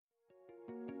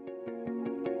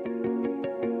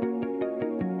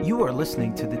You are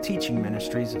listening to the teaching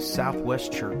ministries of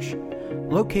Southwest Church,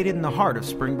 located in the heart of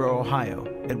Springboro, Ohio,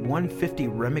 at 150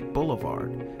 Remick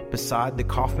Boulevard, beside the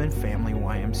Kaufman Family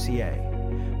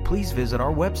YMCA. Please visit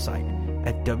our website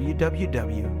at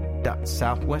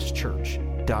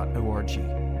www.southwestchurch.org.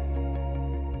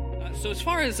 So as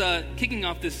far as kicking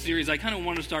off this series, I kind of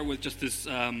want to start with just this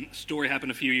story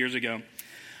happened a few years ago.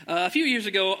 A few years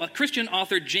ago, a Christian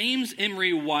author, James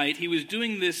Emery White, he was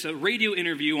doing this radio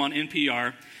interview on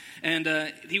NPR,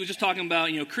 and he was just talking about,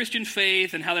 Christian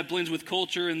faith and how that blends with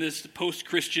culture in this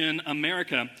post-Christian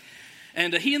America.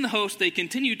 And he and the host, they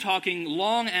continued talking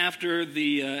long after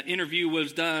the interview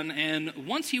was done, and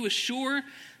once he was sure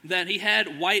that he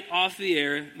had White off the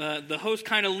air, the host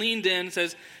kind of leaned in and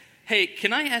says, "Hey,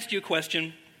 can I ask you a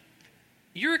question?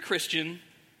 You're a Christian,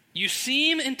 you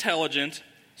seem intelligent,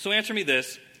 so answer me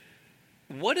this.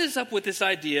 What is up with this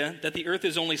idea that the earth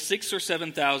is only 6,000 or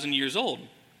 7,000 years old?"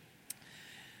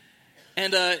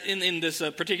 And in this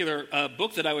particular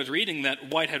book that I was reading that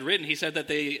White had written, he said that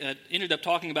they ended up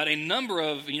talking about a number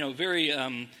of, very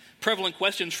prevalent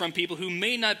questions from people who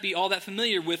may not be all that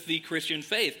familiar with the Christian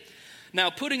faith. Now,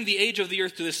 putting the age of the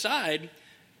earth to the side,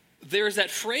 there's that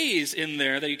phrase in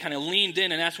there that he kind of leaned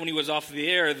in and asked when he was off the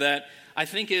air that I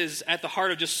think is at the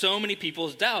heart of just so many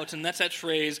people's doubts, and that's that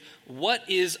phrase, "What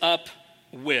is up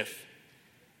with?"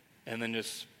 And then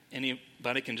just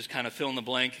anybody can just kind of fill in the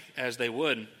blank as they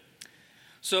would.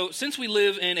 So since we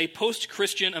live in a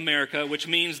post-Christian America, which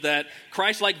means that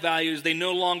Christ-like values, they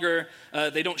no longer,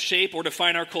 they don't shape or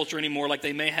define our culture anymore like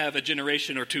they may have a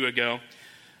generation or two ago,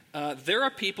 there are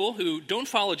people who don't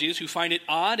follow Jesus who find it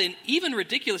odd and even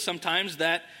ridiculous sometimes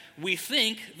that we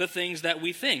think the things that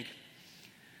we think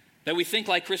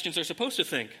like Christians are supposed to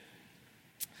think.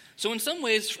 So in some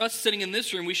ways, for us sitting in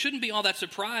this room, we shouldn't be all that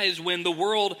surprised when the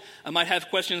world might have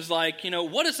questions like,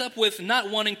 what is up with not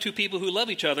wanting two people who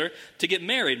love each other to get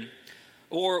married?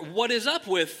 Or what is up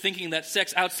with thinking that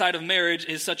sex outside of marriage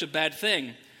is such a bad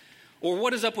thing? Or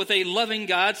what is up with a loving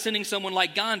God sending someone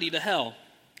like Gandhi to hell?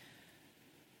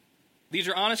 These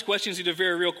are honest questions, these are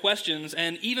very real questions,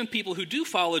 and even people who do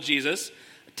follow Jesus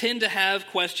tend to have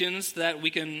questions that we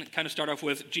can kind of start off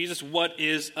with. Jesus, what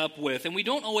is up with? And we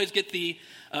don't always get the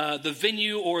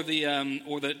venue or the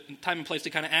time and place to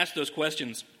kind of ask those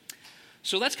questions.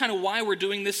 So that's kind of why we're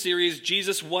doing this series,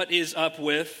 Jesus, What is Up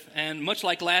With? And much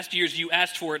like last year's You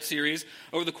Asked For It series,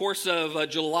 over the course of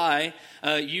July,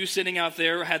 you sitting out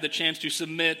there had the chance to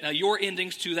submit your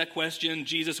endings to that question,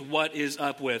 Jesus, what is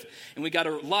up with? And we got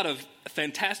a lot of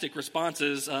fantastic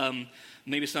responses,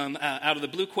 maybe some out of the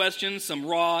blue questions, some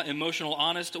raw, emotional,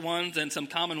 honest ones, and some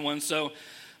common ones. So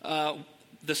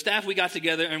the staff, we got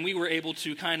together and we were able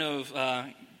to kind of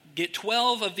get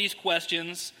 12 of these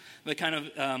questions that kind of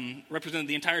represented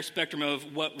the entire spectrum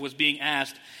of what was being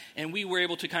asked. And we were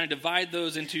able to kind of divide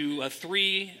those into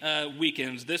 3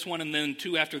 weekends, this one and then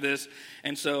 2 after this.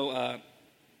 And so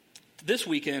this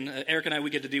weekend, Eric and I, we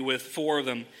get to deal with 4 of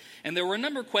them. And there were a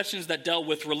number of questions that dealt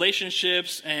with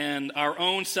relationships and our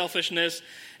own selfishness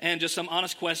and just some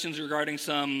honest questions regarding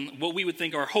some what we would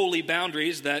think are holy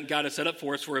boundaries that God has set up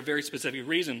for us for a very specific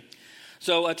reason.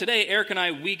 So today, Eric and I,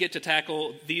 we get to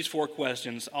tackle these 4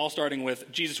 questions, all starting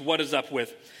with, Jesus, what is up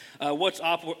with? What's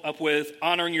up with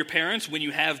honoring your parents when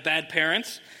you have bad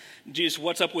parents? Jesus,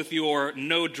 what's up with your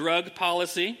no drug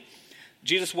policy?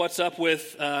 Jesus, what's up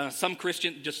with some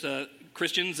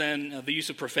Christians and the use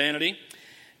of profanity?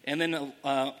 And then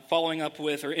following up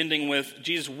with, or ending with,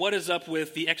 Jesus, what is up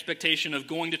with the expectation of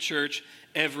going to church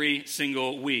every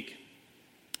single week?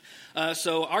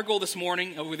 So our goal this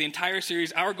morning, over the entire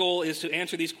series, our goal is to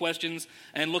answer these questions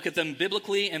and look at them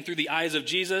biblically and through the eyes of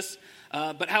Jesus.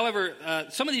 But however,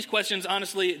 some of these questions,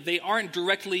 honestly, they aren't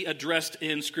directly addressed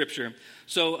in Scripture.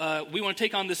 So we want to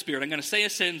take on this spirit. I'm going to say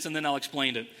a sentence and then I'll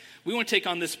explain it. We want to take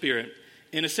on this spirit.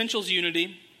 In essentials,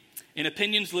 unity. In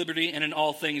opinions, liberty, and in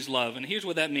all things, love. And here's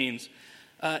what that means.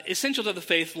 Essentials of the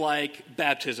faith like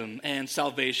baptism and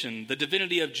salvation, the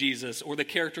divinity of Jesus, or the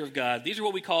character of God. These are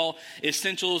what we call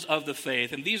essentials of the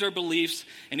faith. And these are beliefs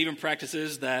and even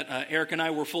practices that Eric and I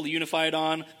were fully unified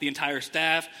on, the entire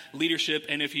staff, leadership,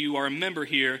 and if you are a member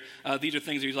here, these are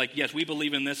things that you're like, yes, we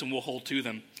believe in this and we'll hold to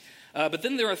them. But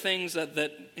then there are things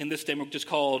that in this statement are just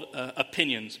called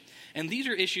opinions. And these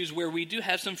are issues where we do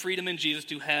have some freedom in Jesus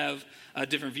to have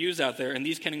different views out there. And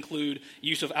these can include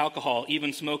use of alcohol,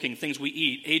 even smoking, things we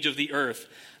eat, age of the earth,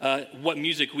 what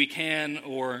music we can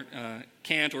or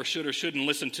can't or should or shouldn't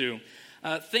listen to.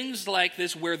 Things like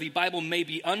this where the Bible may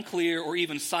be unclear or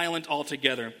even silent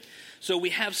altogether. So we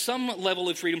have some level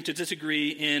of freedom to disagree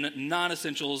in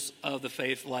non-essentials of the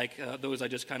faith like those I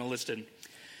just kind of listed.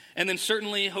 And then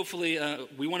certainly, hopefully,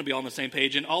 we want to be all on the same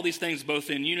page in all these things, both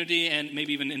in unity and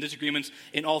maybe even in disagreements,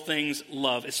 in all things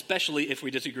love, especially if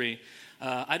we disagree.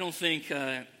 I don't think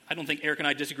Eric and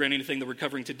I disagree on anything that we're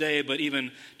covering today, but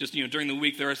even just during the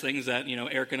week, there are things that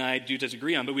Eric and I do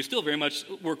disagree on, but we still very much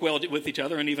work well with each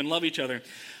other and even love each other.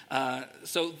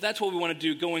 So that's what we want to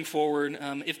do going forward.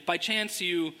 If by chance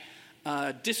you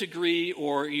disagree,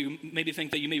 or you maybe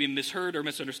think that you maybe misheard or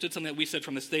misunderstood something that we said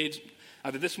from the stage,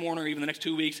 either this morning or even the next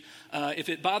 2 weeks, if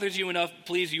it bothers you enough,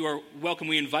 please, you are welcome.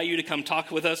 We invite you to come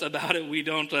talk with us about it. We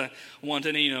don't want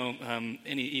any,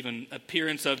 any even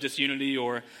appearance of disunity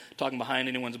or talking behind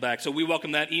anyone's back. So we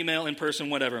welcome that, email, in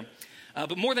person, whatever.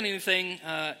 But more than anything,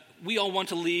 we all want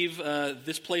to leave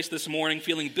this place this morning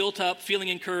feeling built up, feeling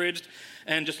encouraged,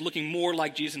 and just looking more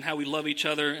like Jesus and how we love each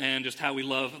other and just how we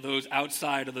love those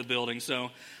outside of the building.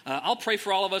 So I'll pray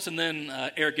for all of us, and then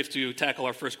Eric gets to tackle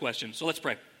our first question. So let's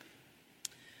pray.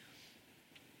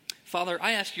 Father,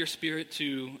 I ask your Spirit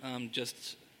to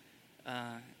just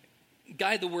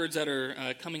guide the words that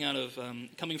are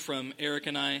coming from Eric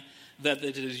and I, that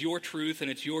it is your truth and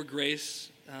it's your grace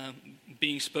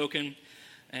being spoken,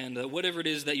 and whatever it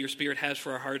is that your Spirit has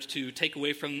for our hearts to take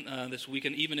away from this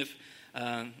weekend, even if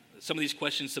some of these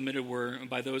questions submitted were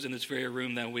by those in this very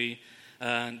room, that we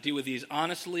deal with these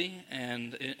honestly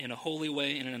and in a holy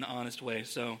way and in an honest way.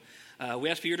 So we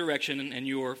ask for your direction and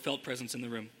your felt presence in the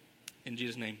room. In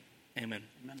Jesus' name, amen.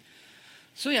 Amen.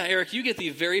 So yeah, Eric, you get the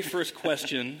very first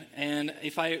question, and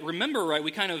if I remember right,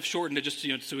 we kind of shortened it just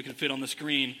so we could fit on the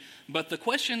screen. But the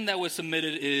question that was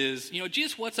submitted is,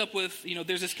 Jesus, what's up with,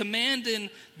 there's this command in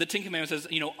the Ten Commandments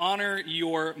that says, honor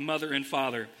your mother and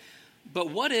father. But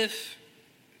what if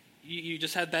you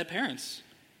just had bad parents?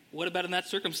 What about in that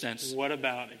circumstance? What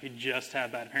about if you just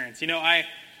had bad parents? I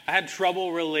had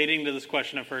trouble relating to this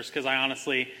question at first because I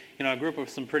honestly, I grew up with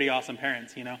some pretty awesome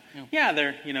parents, Yeah,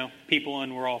 they're, people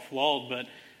and we're all flawed, but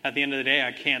at the end of the day,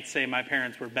 I can't say my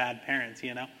parents were bad parents,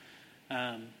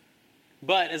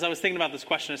 But as I was thinking about this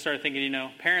question, I started thinking,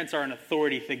 parents are an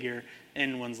authority figure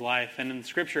in one's life. And in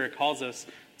Scripture, it calls us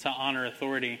to honor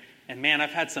authority. And man,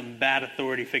 I've had some bad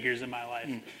authority figures in my life.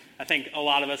 I think a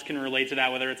lot of us can relate to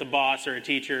that, whether it's a boss or a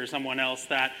teacher or someone else,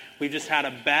 that we've just had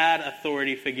a bad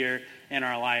authority figure in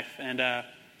our life. And I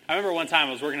remember one time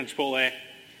I was working at Chipotle, and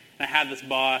I had this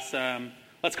boss,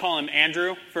 let's call him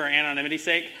Andrew for anonymity's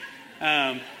sake.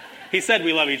 He said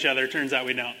we love each other. Turns out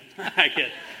we don't. I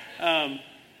kid.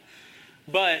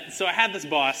 But so I had this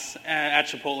boss at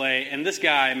Chipotle, and this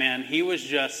guy, man, he was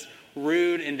just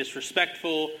rude and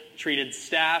disrespectful, treated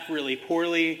staff really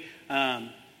poorly.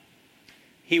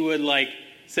 He would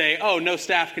say, oh, no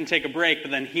staff can take a break,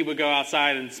 but then he would go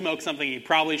outside and smoke something he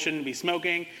probably shouldn't be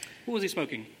smoking. What was he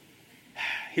smoking?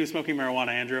 He was smoking marijuana,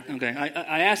 Andrew. Okay,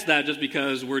 I asked that just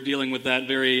because we're dealing with that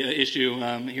very issue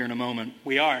here in a moment.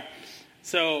 We are.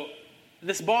 So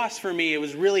this boss, for me, it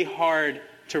was really hard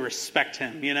to respect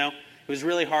him, It was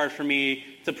really hard for me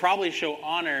to probably show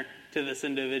honor to this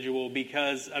individual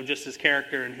because of just his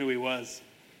character and who he was.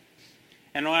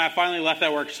 And when I finally left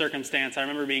that work circumstance, I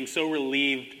remember being so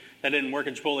relieved that I didn't work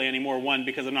at Chipotle anymore. One,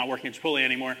 because I'm not working at Chipotle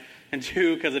anymore. And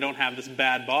two, because I don't have this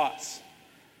bad boss.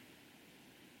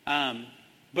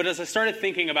 But as I started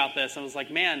thinking about this, I was like,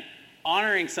 man,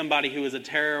 honoring somebody who is a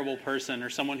terrible person or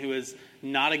someone who is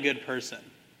not a good person,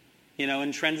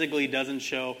 intrinsically doesn't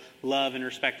show love and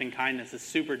respect and kindness is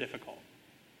super difficult.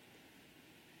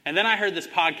 And then I heard this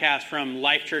podcast from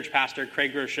Life Church pastor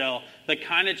Craig Groeschel that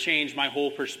kind of changed my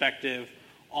whole perspective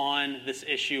on this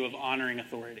issue of honoring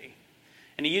authority.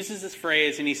 And he uses this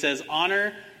phrase and he says,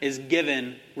 honor is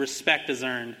given, respect is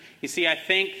earned. You see, I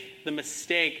think the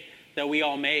mistake that we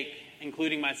all make,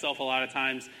 including myself a lot of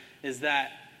times, is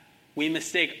that we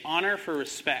mistake honor for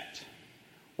respect,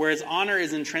 whereas honor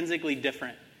is intrinsically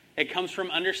different. It comes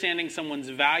from understanding someone's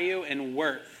value and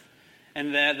worth,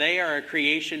 and that they are a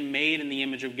creation made in the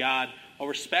image of God, while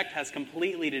respect has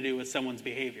completely to do with someone's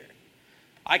behavior.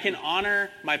 I can honor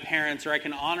my parents or I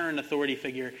can honor an authority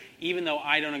figure even though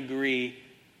I don't agree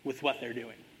with what they're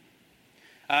doing.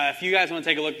 If you guys want to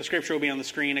take a look, the scripture will be on the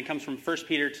screen. It comes from 1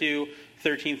 Peter 2,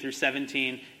 13 through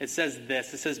 17. It says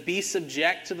this. It says, be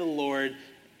subject to the Lord's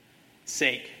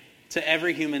sake to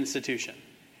every human institution,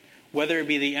 whether it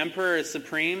be the emperor as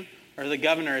supreme or the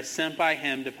governor is sent by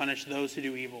him to punish those who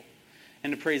do evil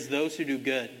and to praise those who do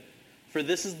good. For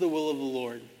this is the will of the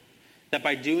Lord, that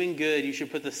by doing good you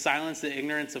should put to silence the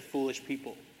ignorance of foolish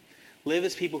people. Live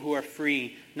as people who are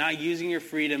free, not using your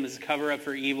freedom as a cover-up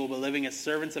for evil, but living as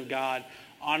servants of God.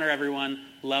 Honor everyone,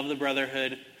 love the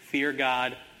brotherhood, fear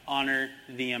God, honor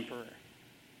the emperor.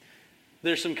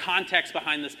 There's some context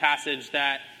behind this passage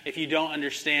that if you don't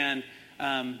understand,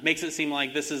 makes it seem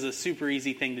like this is a super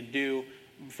easy thing to do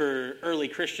for early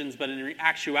Christians, but in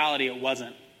actuality it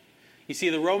wasn't. You see,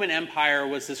 the Roman Empire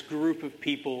was this group of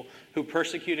people who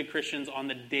persecuted Christians on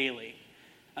the daily.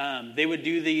 They would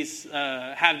do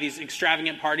have these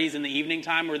extravagant parties in the evening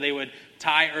time where they would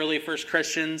tie early first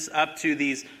Christians up to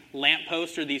these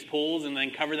lampposts or these poles and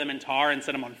then cover them in tar and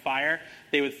set them on fire.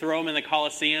 They would throw them in the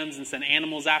Colosseums and send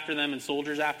animals after them and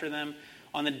soldiers after them.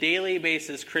 On a daily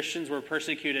basis, Christians were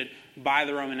persecuted by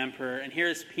the Roman emperor. And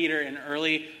here's Peter, an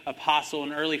early apostle,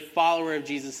 an early follower of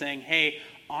Jesus, saying, hey,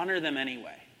 honor them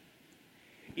anyway.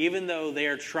 Even though they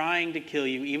are trying to kill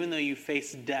you, even though you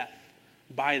face death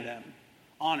by them,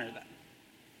 honor them.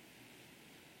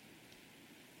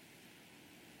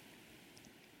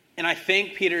 And I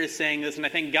think Peter is saying this, and I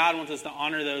think God wants us to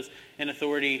honor those in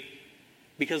authority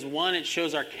because, one, it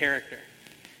shows our character.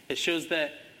 It shows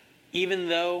that even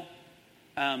though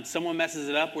someone messes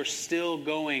it up, we're still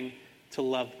going to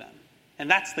love them. And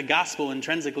that's the gospel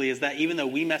intrinsically, is that even though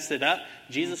we messed it up,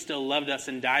 Jesus still loved us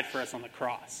and died for us on the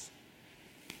cross.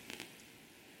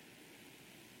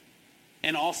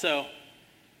 And also,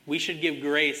 we should give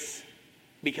grace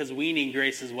because we need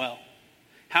grace as well.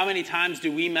 How many times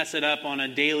do we mess it up on a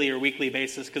daily or weekly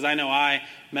basis? Because I know I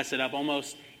mess it up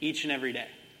almost each and every day.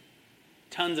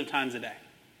 Tons of times a day.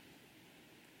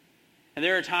 And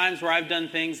there are times where I've done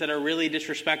things that are really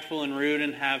disrespectful and rude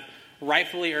and have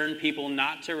rightfully earned people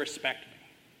not to respect me.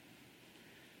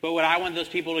 But would I want those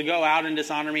people to go out and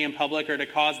dishonor me in public or to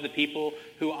cause the people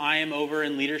who I am over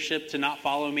in leadership to not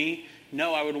follow me?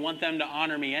 No, I would want them to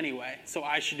honor me anyway. So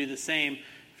I should do the same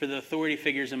for the authority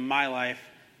figures in my life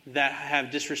that have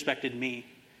disrespected me.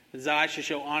 That I should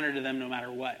show honor to them no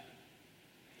matter what.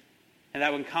 And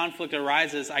that when conflict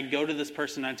arises, I go to this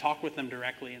person and I talk with them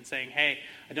directly and saying, hey,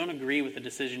 I don't agree with the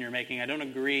decision you're making. I don't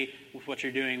agree with what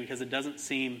you're doing because it doesn't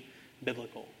seem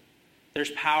biblical.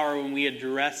 There's power when we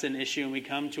address an issue and we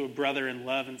come to a brother in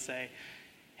love and say,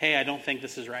 hey, I don't think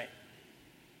this is right.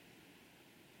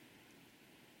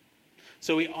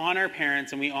 So we honor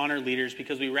parents and we honor leaders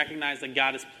because we recognize that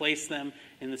God has placed them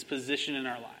in this position in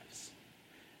our lives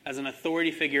as an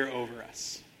authority figure over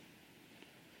us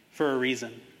for a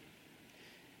reason.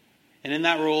 And in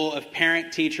that role of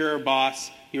parent, teacher, or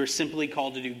boss, you are simply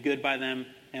called to do good by them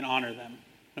and honor them,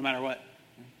 no matter what.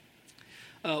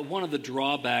 One of the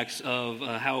drawbacks of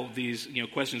how these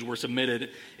questions were submitted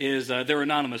is they're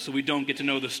anonymous, so we don't get to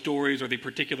know the stories or the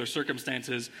particular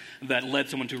circumstances that led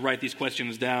someone to write these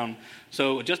questions down.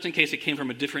 So just in case it came from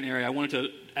a different area, I wanted to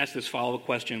ask this follow-up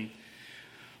question.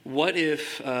 What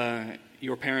if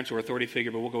your parents or authority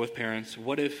figure, but we'll go with parents,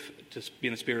 what if, to be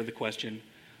in the spirit of the question,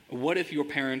 what if your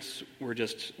parents were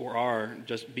just, or are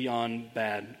just beyond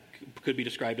bad, could be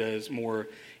described as more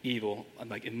evil,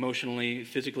 like emotionally,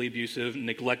 physically abusive,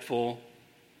 neglectful?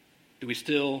 Do we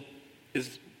still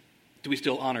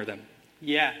honor them?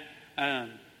 Yeah.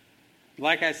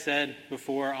 Like I said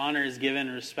before, honor is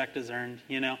given, respect is earned.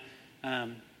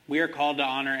 We are called to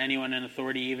honor anyone in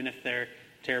authority, even if they're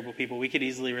terrible people. We could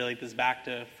easily relate this back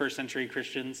to first century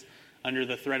Christians under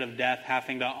the threat of death,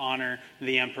 having to honor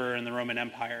the emperor and the Roman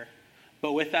Empire.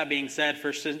 But with that being said,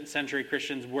 first century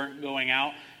Christians weren't going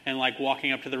out and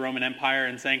walking up to the Roman Empire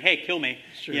and saying, hey, kill me,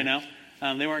 sure.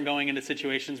 They weren't going into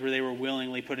situations where they were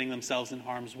willingly putting themselves in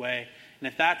harm's way. And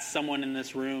if that's someone in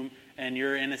this room and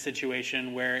you're in a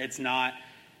situation where it's not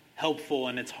helpful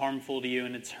and it's harmful to you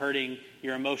and it's hurting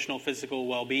your emotional, physical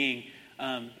well-being,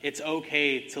 it's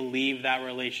okay to leave that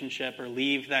relationship or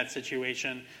leave that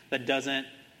situation that doesn't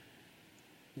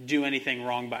do anything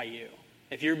wrong by you.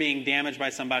 If you're being damaged by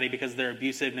somebody because of their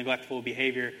abusive, neglectful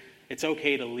behavior, it's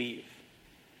okay to leave.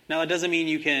 Now, that doesn't mean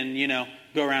you can,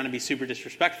 go around and be super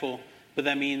disrespectful, but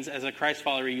that means as a Christ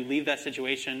follower, you leave that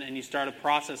situation and you start a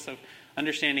process of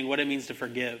understanding what it means to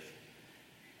forgive.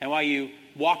 And while you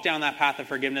walk down that path of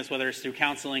forgiveness, whether it's through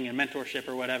counseling and mentorship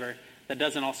or whatever, that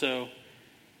doesn't also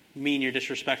mean you're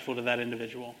disrespectful to that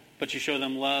individual. But you show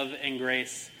them love and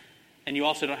grace, and you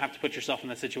also don't have to put yourself in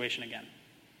that situation again.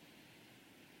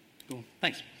 Cool.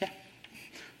 Thanks. Yeah.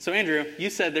 So, Andrew, you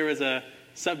said there was a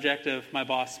subject of my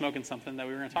boss smoking something that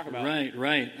we were going to talk about.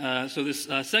 Right. So this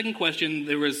second question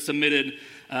that was submitted,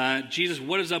 Jesus,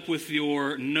 what is up with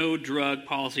your no drug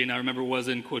policy? And I remember it was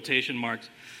in quotation marks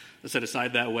set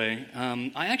aside that way.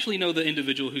 I actually know the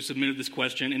individual who submitted this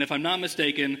question, and if I'm not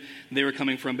mistaken, they were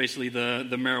coming from basically the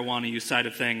marijuana use side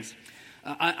of things.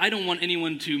 I don't want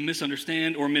anyone to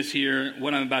misunderstand or mishear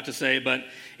what I'm about to say, but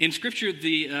in Scripture,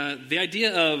 the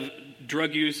idea of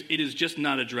drug use, it is just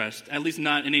not addressed, at least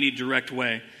not in any direct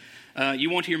way.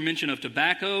 You won't hear mention of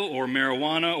tobacco or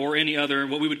marijuana or any other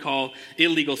what we would call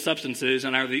illegal substances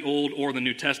in either the Old or the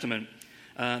New Testament.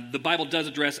 The Bible does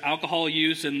address alcohol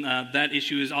use, and that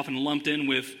issue is often lumped in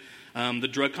with the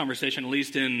drug conversation, at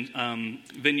least in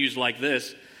venues like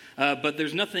this. But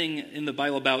there's nothing in the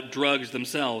Bible about drugs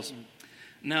themselves.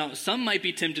 Now, some might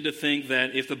be tempted to think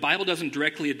that if the Bible doesn't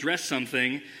directly address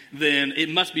something, then it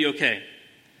must be okay.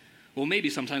 Well, maybe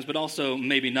sometimes, but also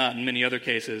maybe not in many other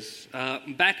cases.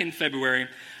 Back in February,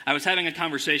 I was having a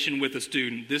conversation with a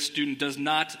student. This student does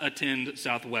not attend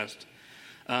Southwest,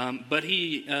 but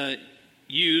he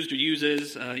used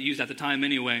at the time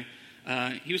anyway,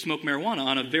 he would smoke marijuana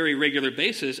on a very regular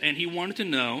basis, and he wanted to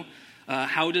know,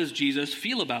 how does Jesus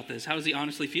feel about this? How does he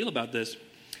honestly feel about this?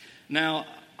 Now,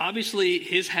 obviously,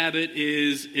 his habit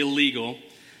is illegal,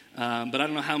 but I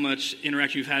don't know how much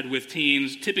interaction you've had with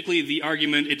teens. Typically, the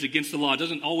argument, it's against the law,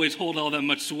 doesn't always hold all that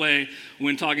much sway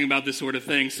when talking about this sort of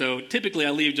thing. So typically,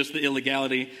 I leave just the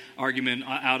illegality argument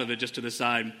out of it, just to the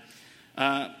side.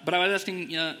 But I was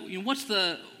asking,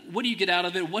 what do you get out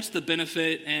of it? What's the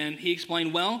benefit? And he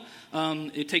explained,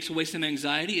 it takes away some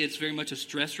anxiety. It's very much a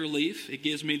stress relief. It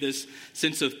gives me this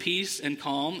sense of peace and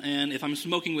calm. And if I'm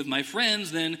smoking with my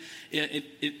friends, then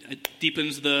it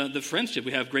deepens the friendship.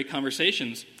 We have great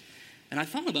conversations. And I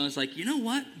thought about it. I was like, you know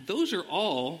what? Those are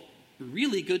all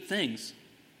really good things.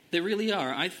 They really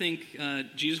are. I think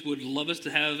Jesus would love us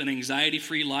to have an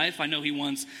anxiety-free life. I know he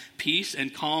wants peace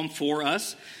and calm for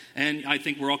us. And I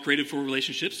think we're all created for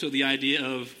relationships, so the idea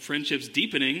of friendships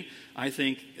deepening, I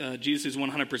think Jesus is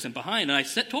 100% behind. And I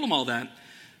told him all that.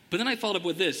 But then I followed up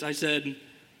with this. I said,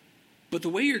 but the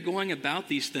way you're going about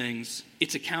these things,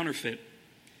 it's a counterfeit.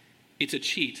 It's a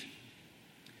cheat.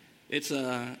 It's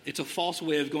a false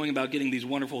way of going about getting these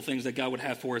wonderful things that God would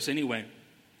have for us anyway.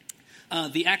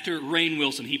 The actor Rainn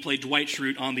Wilson, he played Dwight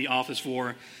Schrute on The Office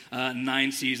for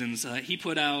 9 seasons. He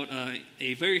put out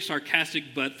a very sarcastic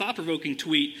but thought-provoking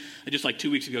tweet just like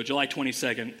 2 weeks ago, July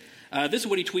 22nd. This is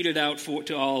what he tweeted out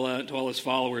to all his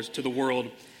followers, to the world.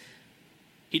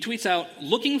 He tweets out,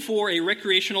 "Looking for a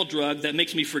recreational drug that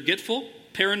makes me forgetful,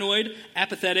 paranoid,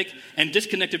 apathetic, and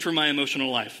disconnected from my emotional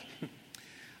life."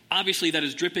 Obviously, that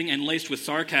is dripping and laced with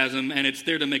sarcasm, and it's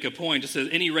there to make a point. Just as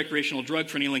any recreational drug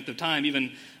for any length of time,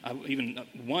 even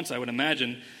once, I would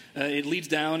imagine, it leads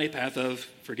down a path of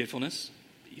forgetfulness,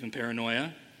 even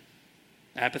paranoia,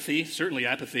 apathy, certainly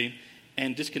apathy,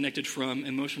 and disconnected from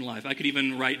emotional life. I could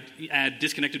even add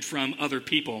disconnected from other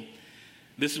people.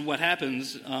 This is what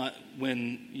happens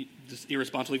when this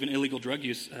irresponsible, even illegal drug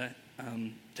use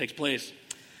takes place.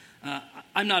 I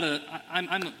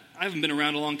haven't been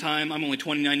around a long time. I'm only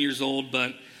 29 years old,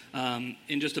 but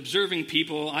in just observing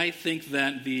people, I think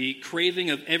that the craving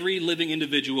of every living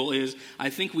individual is, I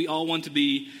think we all want to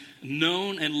be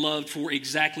known and loved for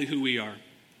exactly who we are.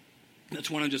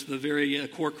 That's one of just the very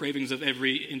core cravings of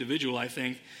every individual, I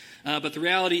think. But the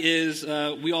reality is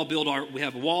we all we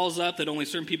have walls up that only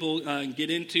certain people get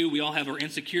into. We all have our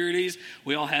insecurities.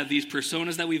 We all have these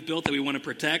personas that we've built that we want to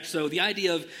protect. So the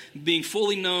idea of being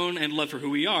fully known and loved for who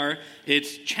we are,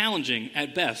 it's challenging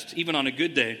at best, even on a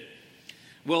good day.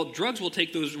 Well, drugs will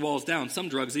take those walls down. Some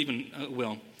drugs even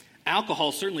will.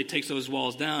 Alcohol certainly takes those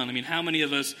walls down. I mean, how many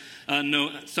of us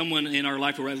know someone in our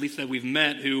life, or at least that we've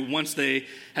met, who once they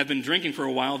have been drinking for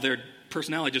a while, their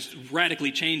personality just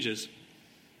radically changes?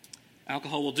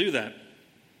 Alcohol will do that.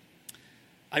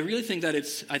 I really think that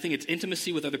it's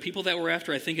intimacy with other people that we're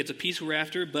after. I think it's a peace we're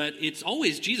after, but it's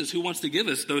always Jesus who wants to give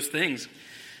us those things.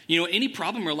 You know, any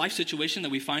problem or life situation that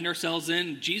we find ourselves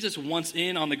in, Jesus wants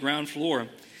in on the ground floor.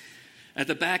 At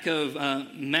the back of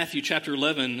Matthew chapter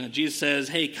 11, Jesus says,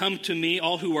 "Hey, come to me,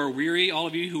 all who are weary, all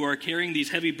of you who are carrying these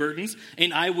heavy burdens,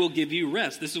 and I will give you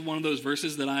rest." This is one of those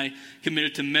verses that I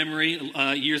committed to memory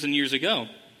years and years ago.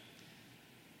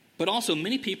 But also,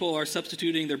 many people are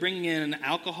substituting, they're bringing in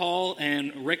alcohol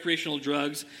and recreational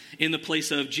drugs in the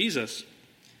place of Jesus.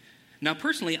 Now,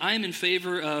 personally, I am in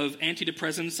favor of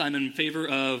antidepressants. I'm in favor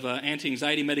of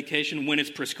anti-anxiety medication when it's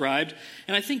prescribed.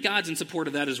 And I think God's in support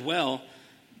of that as well.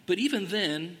 But even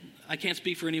then, I can't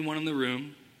speak for anyone in the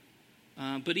room,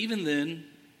 but even then,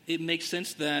 it makes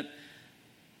sense that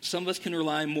some of us can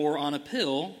rely more on a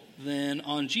pill than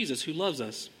on Jesus who loves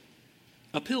us.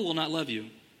 A pill will not love you.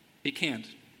 It can't.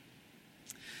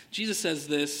 Jesus says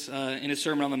this in his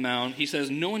Sermon on the Mount. He says,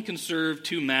 "No one can serve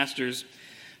two masters,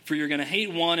 for you're going to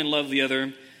hate one and love the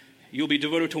other. You'll be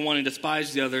devoted to one and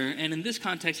despise the other." And in this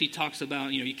context, he talks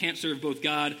about, you can't serve both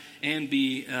God and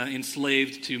be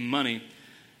enslaved to money.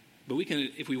 But we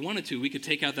can, if we wanted to, we could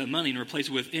take out that money and replace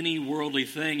it with any worldly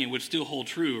thing. It would still hold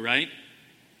true, right?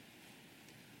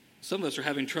 Some of us are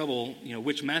having trouble,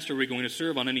 which master are we going to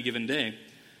serve on any given day?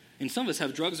 And some of us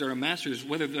have drugs that are masters,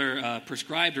 whether they're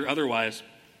prescribed or otherwise.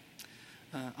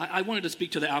 I wanted to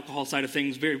speak to the alcohol side of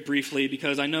things very briefly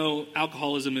because I know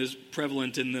alcoholism is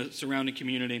prevalent in the surrounding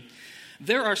community.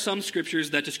 There are some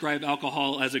scriptures that describe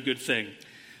alcohol as a good thing,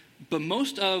 but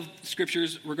most of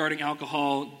scriptures regarding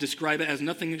alcohol describe it as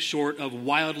nothing short of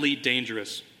wildly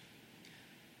dangerous.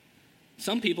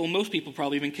 Most people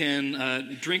probably even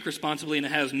can drink responsibly and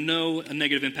it has no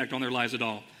negative impact on their lives at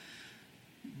all.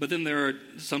 But then there are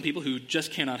some people who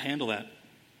just cannot handle that,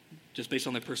 just based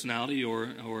on their personality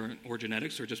or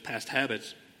genetics or just past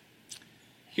habits.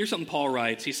 Here's something Paul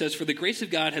writes. He says, "For the grace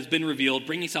of God has been revealed,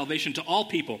 bringing salvation to all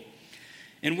people.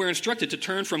 And we're instructed to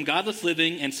turn from godless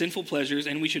living and sinful pleasures,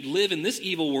 and we should live in this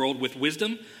evil world with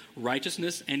wisdom,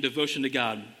 righteousness, and devotion to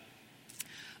God."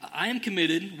 I am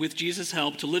committed, with Jesus'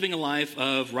 help, to living a life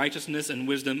of righteousness and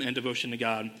wisdom and devotion to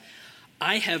God.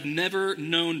 I have never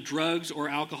known drugs or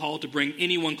alcohol to bring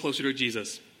anyone closer to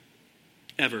Jesus.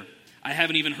 Ever. I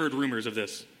haven't even heard rumors of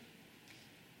this.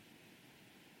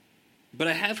 But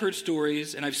I have heard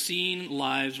stories, and I've seen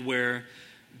lives where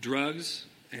drugs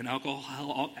and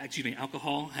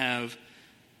alcohol have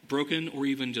broken or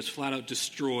even just flat out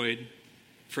destroyed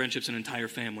friendships and entire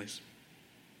families.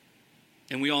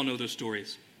 And we all know those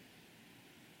stories.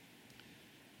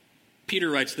 Peter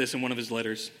writes this in one of his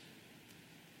letters.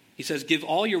 He says, "Give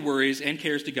all your worries and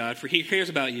cares to God, for he cares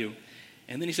about you."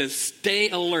 And then he says, "Stay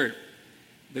alert."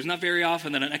 There's not very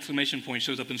often that an exclamation point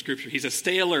shows up in Scripture. He says,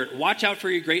 "Stay alert. Watch out for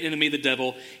your great enemy, the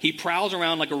devil. He prowls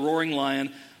around like a roaring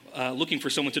lion, looking for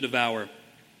someone to devour."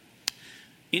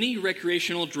 Any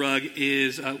recreational drug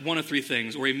is one of three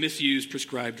things, or a misused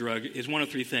prescribed drug is one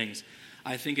of three things.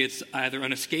 I think it's either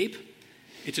an escape,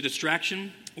 it's a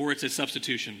distraction, or it's a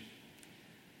substitution.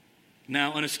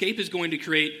 Now, an escape is going to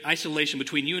create isolation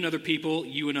between you and other people,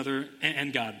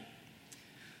 and God.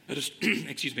 A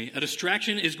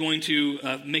distraction is going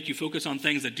to make you focus on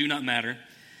things that do not matter,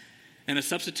 and a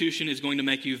substitution is going to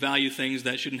make you value things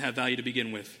that shouldn't have value to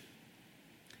begin with.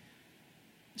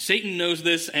 Satan knows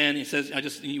this, and he says,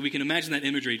 we can imagine that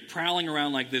imagery, prowling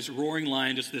around like this roaring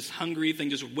lion, just this hungry thing,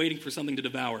 just waiting for something to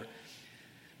devour.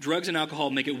 Drugs and alcohol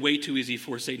make it way too easy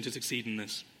for Satan to succeed in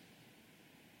this.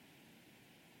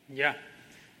 Yeah,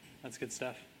 that's good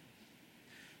stuff.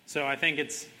 So I think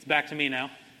it's back to me now.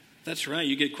 That's right.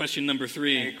 You get question number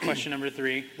 3. Question number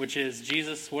 3, which is,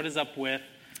 Jesus, what is up with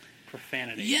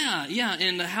profanity? Yeah,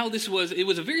 and how this was, it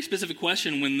was a very specific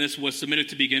question when this was submitted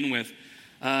to begin with.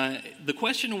 The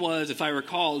question was, if I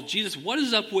recall, Jesus, what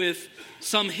is up with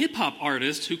some hip-hop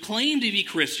artists who claim to be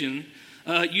Christian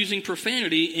using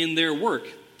profanity in their work?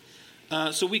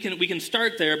 So we can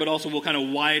start there, but also we'll kind of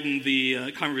widen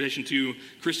the conversation to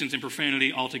Christians and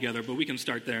profanity altogether, but we can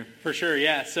start there. For sure,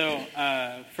 yeah. So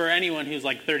for anyone who's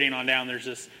like 30 and on down, there's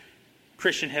this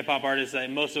Christian hip-hop artist that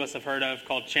most of us have heard of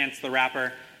called Chance the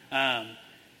Rapper.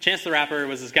 Chance the Rapper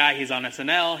was this guy, he's on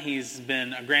SNL, he's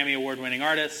been a Grammy Award-winning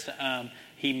artist.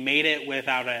 He made it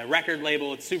without a record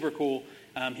label, it's super cool.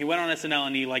 He went on SNL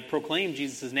and he like proclaimed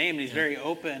Jesus' name, and he's very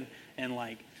open and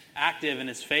like active in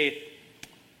his faith.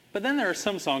 But then there are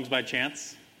some songs by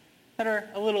Chance that are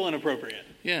a little inappropriate.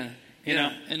 Yeah. You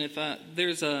know? And if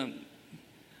there's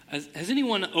has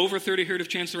anyone over 30 heard of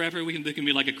Chance the Rapper? It can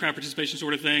be like a crowd participation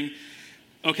sort of thing.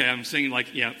 Okay, I'm saying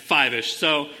 5-ish.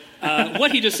 So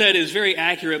what he just said is very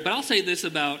accurate, but I'll say this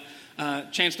about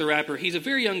Chance the Rapper. He's a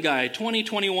very young guy, 20,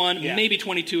 21, maybe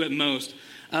 22 at most.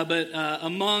 But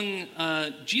among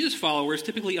Jesus followers,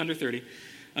 typically under 30,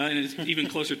 and it's even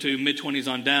closer to mid-20s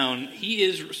on down, he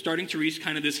is starting to reach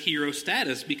kind of this hero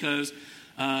status because,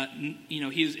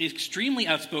 he is extremely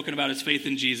outspoken about his faith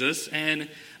in Jesus. And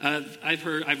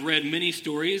I've read many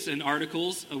stories and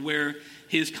articles where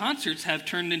his concerts have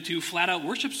turned into flat-out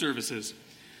worship services.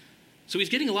 So he's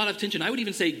getting a lot of attention. I would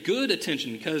even say good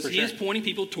attention because he is pointing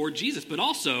people toward Jesus, but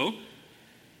also...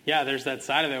 Yeah, there's that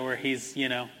side of it where he's,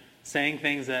 saying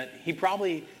things that he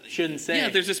probably shouldn't say. Yeah,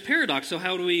 there's this paradox. So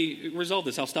how do we resolve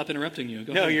this? I'll stop interrupting you.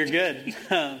 Go ahead. You're good.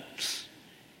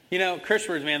 Curse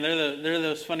words, man, they're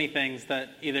those funny things that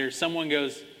either someone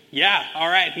goes, yeah, all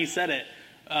right, he said it,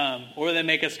 or they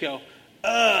make us go,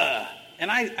 ugh. And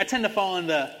I tend to fall in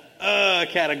the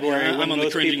category. Yeah, I'm on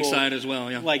the cringing side as well,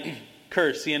 yeah. Like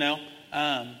curse,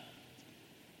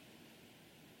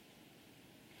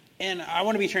 And I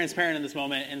want to be transparent in this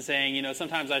moment and saying,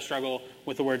 sometimes I struggle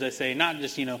with the words I say, not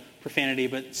just, profanity,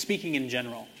 but speaking in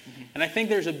general. Mm-hmm. And I think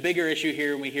there's a bigger issue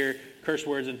here when we hear curse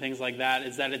words and things like that,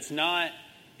 is that the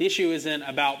issue isn't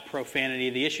about profanity.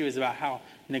 The issue is about how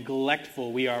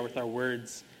neglectful we are with our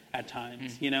words at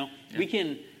times, Yeah.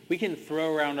 We can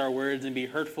throw around our words and be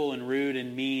hurtful and rude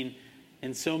and mean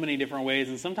in so many different ways,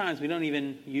 and sometimes we don't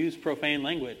even use profane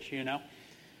language, And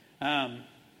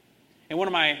one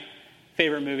of my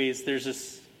favorite movies, there's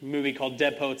this movie called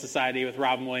Dead Poet Society with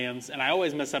Robin Williams, and I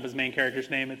always mess up his main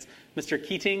character's name. It's Mr.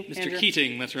 Keating. Mr. Andrew?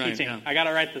 Keating, that's right. Keating. Yeah. I got it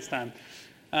right this time.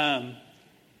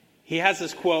 He has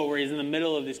this quote where he's in the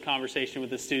middle of this conversation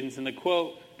with the students, and the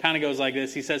quote kind of goes like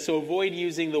this. He says, "So avoid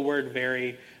using the word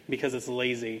very because it's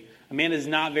lazy. A man is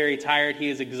not very tired, he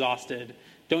is exhausted.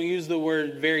 Don't use the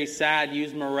word very sad,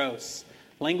 use morose.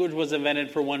 Language was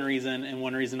invented for one reason, and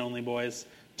one reason only, boys,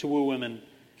 to woo women.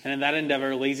 And in that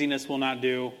endeavor, laziness will not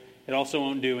do. It also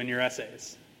won't do in your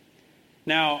essays."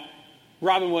 Now,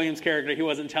 Robin Williams' character, he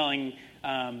wasn't telling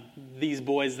these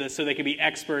boys this so they could be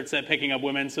experts at picking up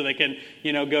women so they can,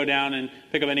 go down and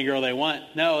pick up any girl they want.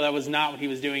 No, that was not what he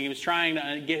was doing. He was trying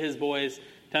to get his boys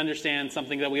to understand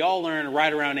something that we all learn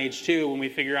right around age 2 when we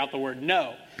figure out the word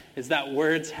no, is that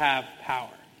words have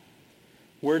power.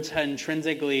 Words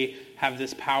intrinsically have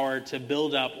this power to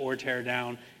build up or tear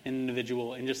down an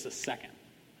individual in just a second.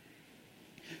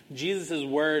 Jesus'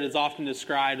 word is often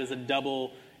described as a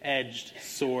double-edged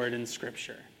sword in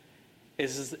Scripture. It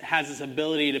has this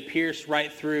ability to pierce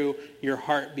right through your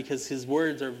heart because his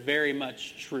words are very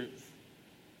much truth.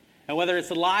 And whether it's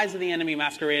the lies of the enemy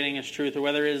masquerading as truth or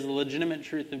whether it is the legitimate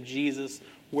truth of Jesus,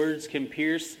 words can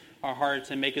pierce our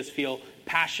hearts and make us feel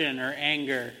passion or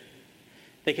anger.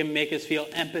 They can make us feel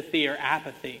empathy or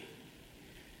apathy.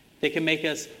 They can make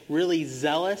us really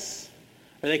zealous,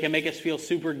 or they can make us feel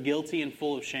super guilty and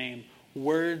full of shame.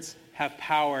 Words have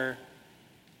power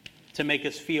to make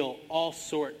us feel all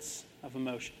sorts of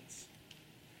emotions.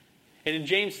 And in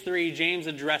James 3, James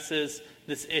addresses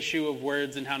this issue of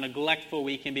words and how neglectful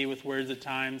we can be with words at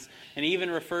times, and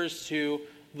even refers to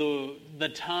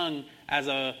the tongue as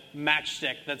a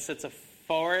matchstick that sets a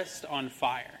forest on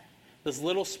fire. This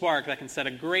little spark that can set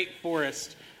a great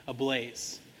forest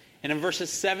ablaze. And in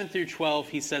verses 7 through 12,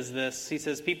 he says this. He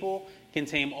says, "People can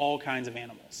tame all kinds of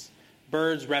animals,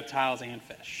 birds, reptiles, and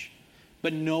fish.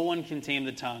 But no one can tame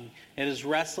the tongue. It is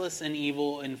restless and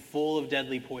evil and full of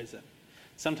deadly poison.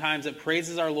 Sometimes it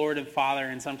praises our Lord and Father,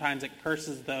 and sometimes it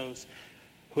curses those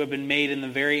who have been made in the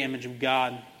very image of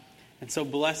God. And so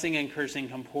blessing and cursing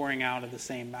come pouring out of the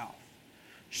same mouth.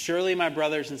 Surely, my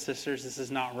brothers and sisters, this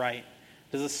is not right.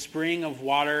 Does a spring of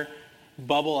water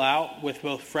bubble out with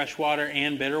both fresh water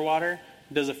and bitter water?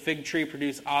 Does a fig tree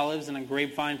produce olives and a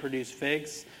grapevine produce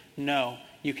figs? No,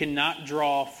 you cannot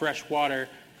draw fresh water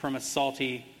from a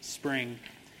salty spring."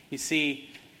 You see,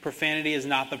 profanity is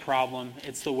not the problem.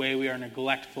 It's the way we are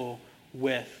neglectful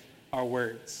with our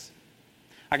words.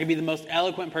 I could be the most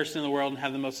eloquent person in the world and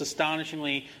have the most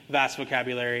astonishingly vast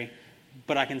vocabulary,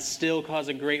 but I can still cause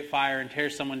a great fire and tear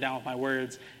someone down with my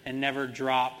words and never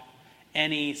drop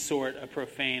any sort of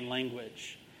profane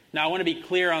language. Now, I want to be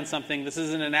clear on something. This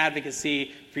isn't an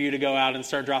advocacy for you to go out and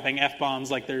start dropping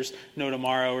F-bombs like there's no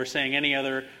tomorrow or saying any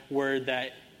other word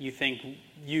that you think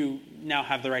you now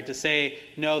have the right to say.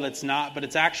 No, that's not. But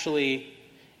it's actually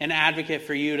an advocate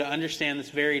for you to understand this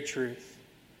very truth.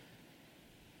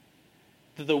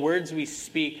 That the words we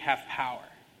speak have power.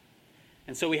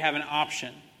 And so we have an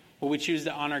option. Will we choose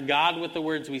to honor God with the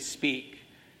words we speak?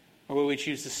 Or will we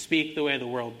choose to speak the way the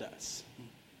world does?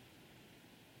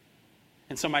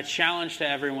 And so my challenge to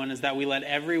everyone is that we let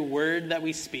every word that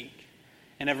we speak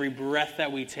and every breath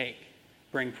that we take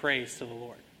bring praise to the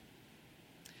Lord.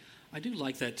 I do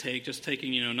like that take, just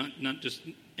taking, not just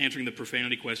answering the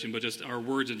profanity question, but just our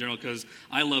words in general, because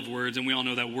I love words, and we all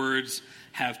know that words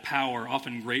have power,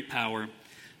 often great power.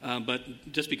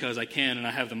 But just because I can and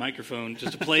I have the microphone,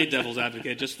 just to play devil's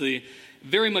advocate, just the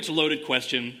very much loaded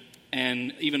question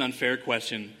and even unfair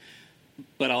question,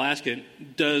 but I'll ask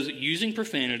it, does using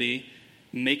profanity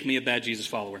make me a bad Jesus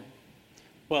follower?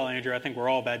 Well, Andrew, I think we're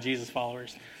all bad Jesus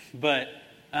followers. But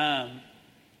I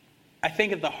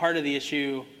think at the heart of the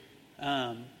issue,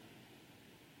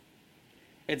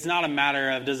 it's not a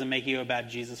matter of does it make you a bad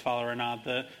Jesus follower or not.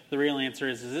 The real answer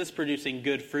is this producing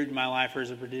good fruit in my life or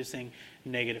is it producing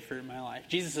negative fruit in my life?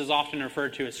 Jesus is often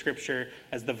referred to in Scripture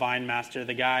as the vine master,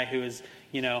 the guy who is,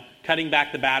 cutting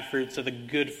back the bad fruit so the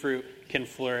good fruit can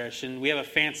flourish. And we have a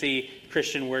fancy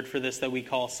Christian word for this that we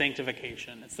call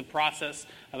sanctification. It's the process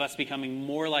of us becoming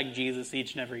more like Jesus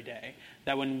each and every day.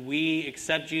 That when we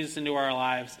accept Jesus into our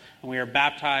lives and we are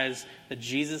baptized, that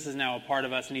Jesus is now a part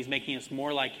of us and he's making us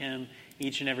more like him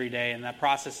each and every day. And that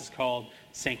process is called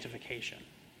sanctification.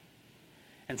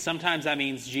 And sometimes that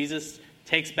means Jesus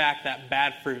takes back that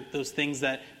bad fruit, those things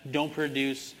that don't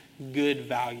produce good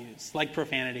values, like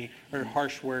profanity or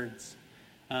harsh words,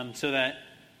 so that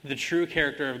the true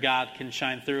character of God can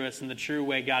shine through us and the true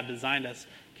way God designed us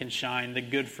can shine, the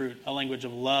good fruit, a language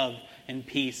of love and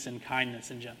peace and kindness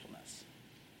and gentleness.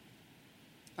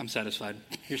 I'm satisfied.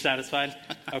 You're satisfied?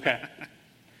 Okay.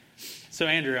 So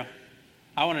Andrew,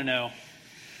 I want to know,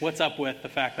 what's up with the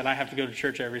fact that I have to go to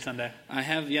church every Sunday?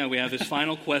 We have this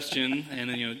final question,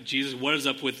 and Jesus, what is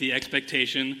up with the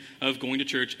expectation of going to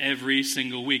church every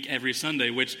single week, every Sunday?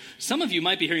 Which some of you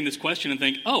might be hearing this question and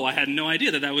think, oh, I had no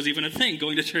idea that was even a thing,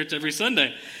 going to church every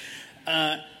Sunday.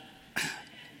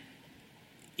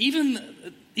 Even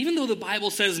though the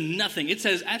Bible says nothing, it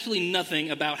says absolutely nothing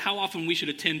about how often we should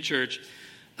attend church.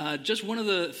 Just one of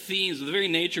the themes of the very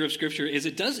nature of Scripture is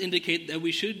it does indicate that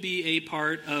we should be a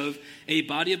part of a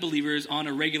body of believers on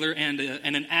a regular and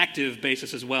an active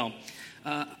basis as well.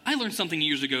 I learned something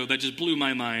years ago that just blew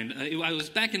my mind. I was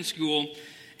back in school,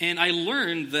 and I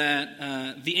learned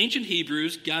that the ancient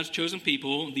Hebrews, God's chosen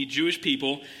people, the Jewish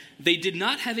people, they did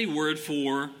not have a word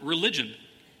for religion.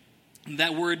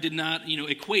 That word did not,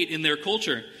 equate in their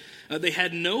culture. They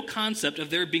had no concept of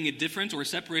there being a difference or a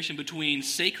separation between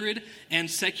sacred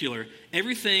and secular.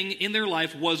 Everything in their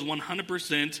life was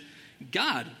 100%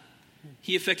 God.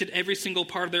 He affected every single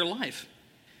part of their life.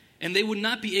 And they would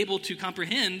not be able to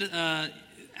comprehend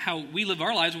how we live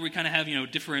our lives, where we kind of have,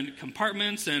 different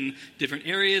compartments and different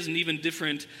areas and even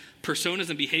different personas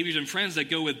and behaviors and friends that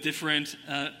go with different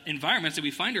environments that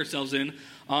we find ourselves in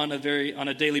on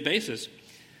a daily basis.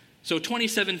 So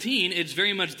 2017, it's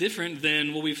very much different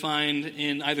than what we find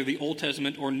in either the Old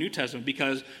Testament or New Testament,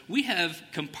 because we have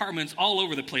compartments all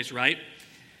over the place, right?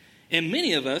 And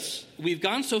many of us, we've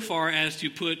gone so far as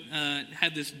to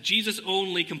have this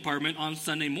Jesus-only compartment on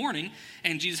Sunday morning,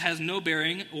 and Jesus has no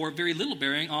bearing or very little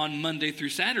bearing on Monday through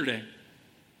Saturday.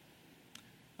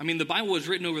 I mean, the Bible was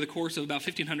written over the course of about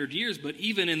 1,500 years, but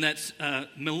even in that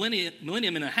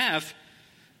millennium and a half,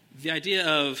 the idea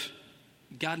of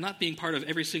God not being part of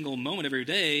every single moment, every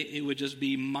day, it would just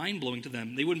be mind-blowing to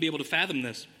them. They wouldn't be able to fathom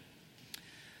this.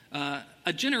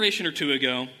 A generation or two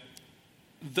ago,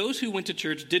 those who went to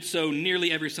church did so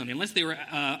nearly every Sunday, unless they were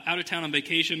out of town on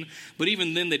vacation. But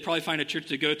even then, they'd probably find a church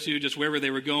to go to just wherever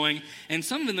they were going. And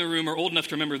some in the room are old enough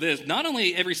to remember this: not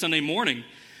only every Sunday morning,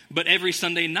 but every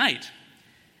Sunday night.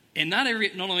 And not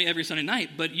only every Sunday night,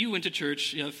 but you went to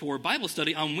church for Bible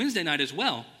study on Wednesday night as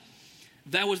well.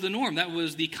 That was the norm. That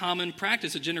was the common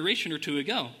practice a generation or two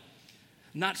ago.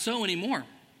 Not so anymore.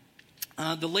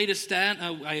 The latest stat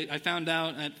I found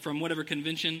out from whatever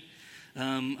convention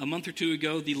a month or two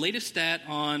ago, the latest stat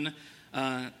on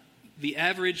the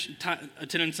average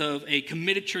attendance of a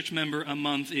committed church member a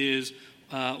month is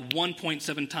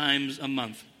 1.7 times a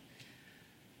month.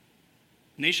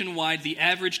 Nationwide, the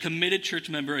average committed church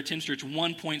member attends church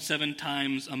 1.7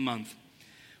 times a month,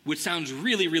 which sounds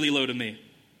really, really low to me,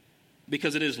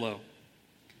 because it is low.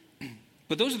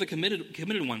 But those are the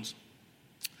committed ones.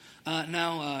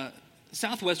 Now,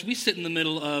 Southwest, we sit in the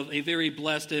middle of a very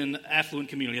blessed and affluent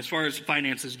community as far as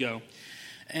finances go.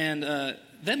 And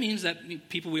that means that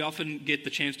people, we often get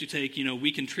the chance to take,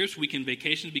 weekend trips, weekend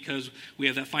vacations, because we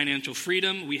have that financial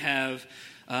freedom. We have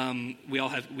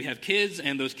kids,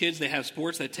 and those kids, they have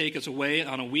sports that take us away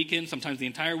on a weekend, sometimes the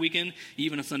entire weekend,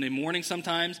 even a Sunday morning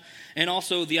sometimes. And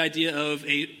also the idea of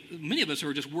many of us who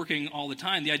are just working all the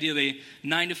time, the idea of a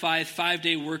 9-to-5,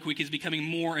 5-day work week is becoming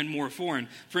more and more foreign.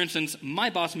 For instance, my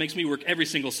boss makes me work every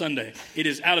single Sunday. It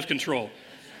is out of control.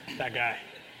 That guy.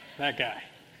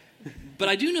 But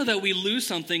I do know that we lose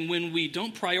something when we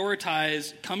don't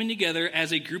prioritize coming together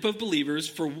as a group of believers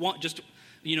for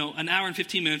an hour and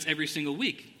 15 minutes every single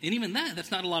week. And even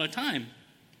that's not a lot of time.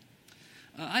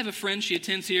 I have a friend, she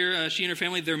attends here, she and her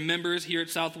family, they're members here at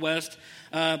Southwest,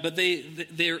 but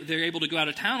they're able to go out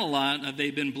of town a lot.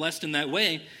 They've been blessed in that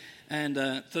way, and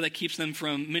so that keeps them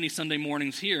from many Sunday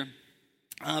mornings here.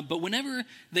 But whenever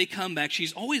they come back,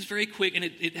 she's always very quick, and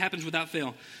it happens without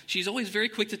fail. She's always very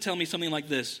quick to tell me something like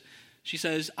this. She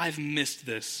says, "I've missed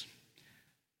this.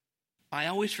 I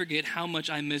always forget how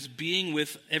much I miss being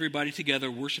with everybody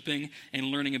together, worshiping and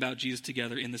learning about Jesus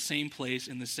together in the same place,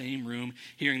 in the same room,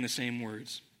 hearing the same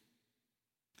words."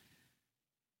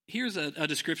 Here's a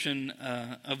description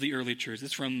of the early church.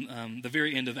 It's from the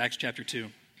very end of Acts chapter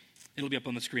 2. It'll be up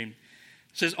on the screen.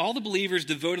 It says, "All the believers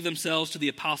devoted themselves to the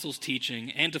apostles' teaching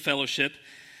and to fellowship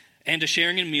and to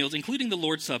sharing in meals, including the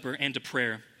Lord's Supper and to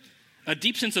prayer. A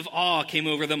deep sense of awe came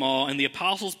over them all, and the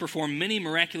apostles performed many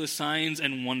miraculous signs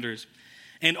and wonders.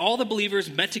 And all the believers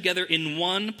met together in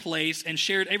one place and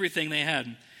shared everything they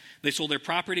had. They sold their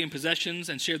property and possessions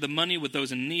and shared the money with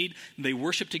those in need. They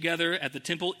worshiped together at the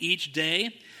temple each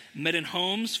day, met in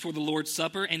homes for the Lord's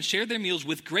Supper, and shared their meals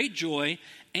with great joy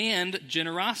and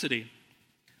generosity,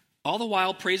 all the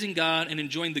while praising God and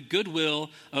enjoying the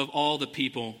goodwill of all the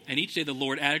people. And each day the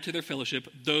Lord added to their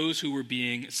fellowship those who were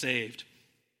being saved."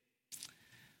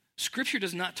 Scripture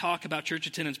does not talk about church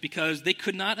attendance because they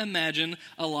could not imagine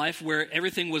a life where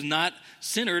everything was not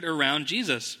centered around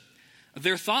Jesus.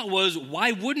 Their thought was,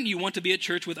 why wouldn't you want to be at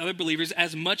church with other believers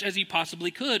as much as you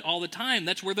possibly could all the time?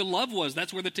 That's where the love was.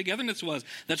 That's where the togetherness was.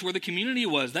 That's where the community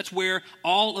was. That's where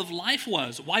all of life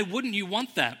was. Why wouldn't you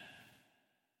want that?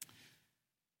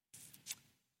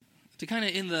 To kind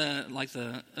of end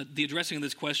the addressing of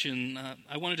this question,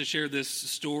 I wanted to share this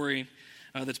story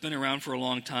that's been around for a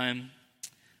long time.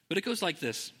 But it goes like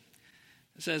this.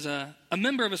 It says, a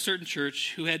member of a certain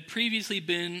church who had previously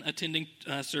been attending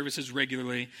services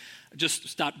regularly just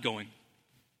stopped going.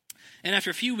 And after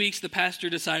a few weeks, the pastor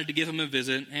decided to give him a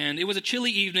visit. And it was a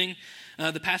chilly evening.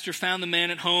 The pastor found the man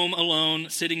at home alone,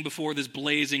 sitting before this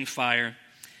blazing fire.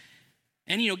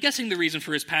 And, guessing the reason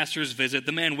for his pastor's visit,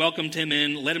 the man welcomed him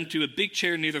in, led him to a big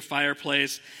chair near the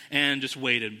fireplace, and just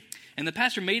waited. And the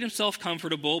pastor made himself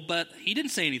comfortable, but he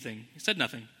didn't say anything. He said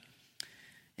nothing.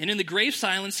 And in the grave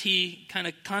silence, he kind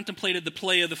of contemplated the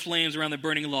play of the flames around the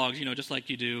burning logs, just like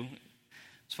you do.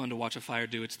 It's fun to watch a fire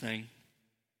do its thing.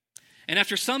 And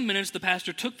after some minutes, the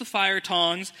pastor took the fire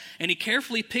tongs, and he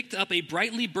carefully picked up a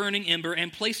brightly burning ember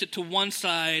and placed it to one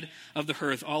side of the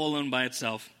hearth, all alone by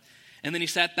itself. And then he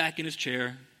sat back in his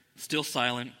chair, still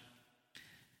silent.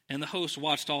 And the host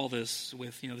watched all this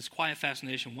with, this quiet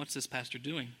fascination. What's this pastor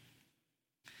doing?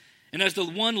 And as the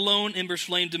one lone ember's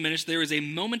flame diminished, there was a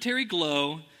momentary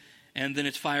glow, and then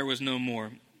its fire was no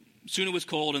more. Soon it was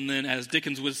cold, and then, as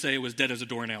Dickens would say, it was dead as a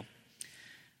doornail.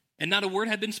 And not a word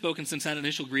had been spoken since that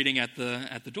initial greeting at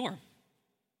the door.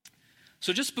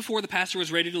 So just before the pastor was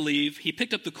ready to leave, he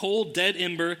picked up the cold, dead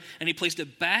ember, and he placed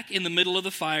it back in the middle of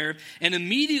the fire, and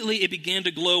immediately it began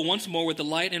to glow once more with the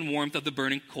light and warmth of the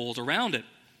burning coals around it.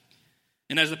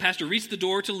 And as the pastor reached the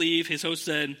door to leave, his host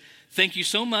said, "Thank you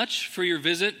so much for your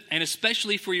visit, and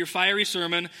especially for your fiery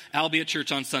sermon. I'll be at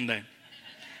church on Sunday."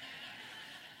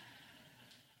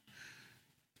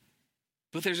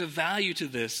 But there's a value to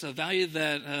this, a value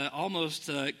that almost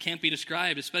can't be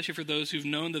described, especially for those who've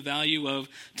known the value of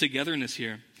togetherness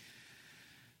here.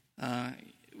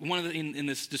 In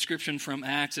this description from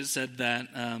Acts, it said that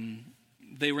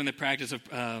they were in the practice of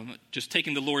just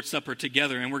taking the Lord's Supper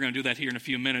together, and we're going to do that here in a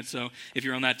few minutes, so if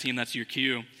you're on that team, that's your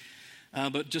cue.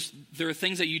 But just there are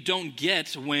things that you don't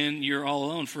get when you're all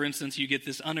alone. For instance, you get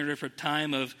this uninterrupted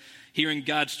time of hearing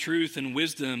God's truth and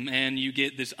wisdom, and you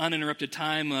get this uninterrupted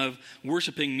time of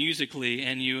worshiping musically,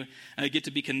 and you get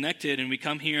to be connected, and we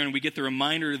come here and we get the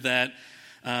reminder that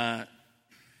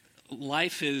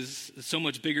life is so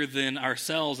much bigger than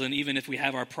ourselves, and even if we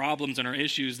have our problems and our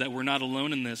issues, that we're not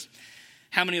alone in this.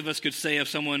 How many of us could say of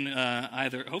someone,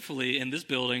 either hopefully in this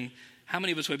building, how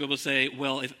many of us would be able to say,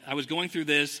 well, if I was going through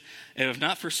this, if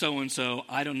not for so-and-so,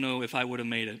 I don't know if I would have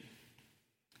made it.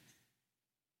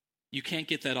 You can't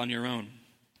get that on your own.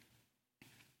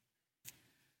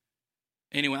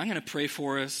 Anyway, I'm going to pray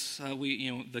for us.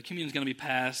 The communion is going to be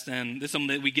passed, and this is something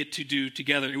that we get to do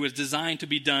together. It was designed to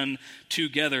be done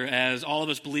together as all of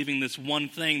us believing this one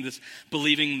thing, this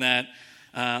believing that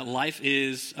life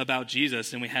is about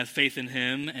Jesus, and we have faith in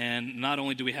him, and not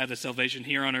only do we have the salvation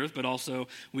here on earth, but also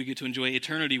we get to enjoy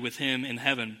eternity with him in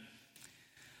heaven.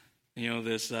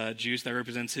 This juice that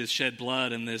represents his shed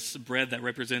blood, and this bread that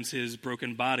represents his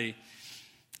broken body.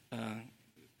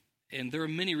 And there are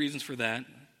many reasons for that,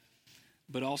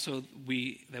 but also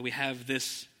that we have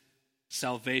this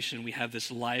salvation, we have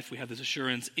this life, we have this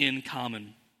assurance in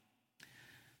common.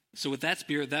 So with that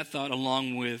spirit, that thought,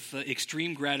 along with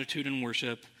extreme gratitude and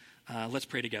worship, let's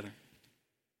pray together.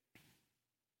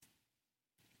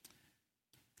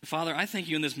 Father, I thank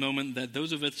you in this moment that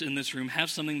those of us in this room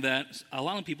have something that a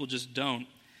lot of people just don't,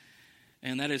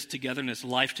 and that is togetherness,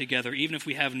 life together. Even if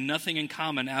we have nothing in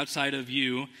common outside of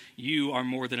you, you are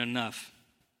more than enough.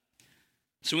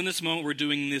 So in this moment, we're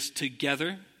doing this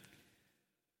together,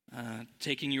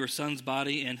 taking your son's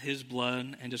body and his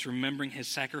blood and just remembering his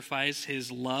sacrifice,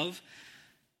 his love,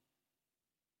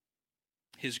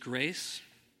 his grace,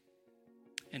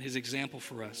 and his example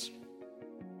for us.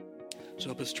 So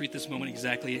help us treat this moment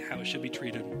exactly how it should be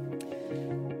treated.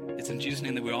 It's in Jesus'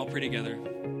 name that we all pray together.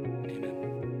 Amen.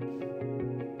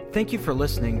 Thank you for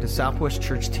listening to Southwest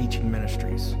Church Teaching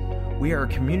Ministries. We are a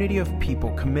community of people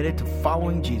committed to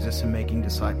following Jesus and making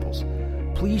disciples.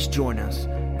 Please join us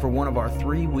for one of our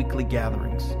 3 weekly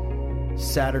gatherings.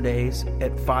 Saturdays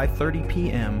at 5:30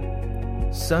 p.m.,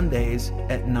 Sundays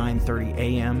at 9:30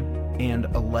 a.m., and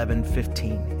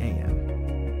 11:15 a.m.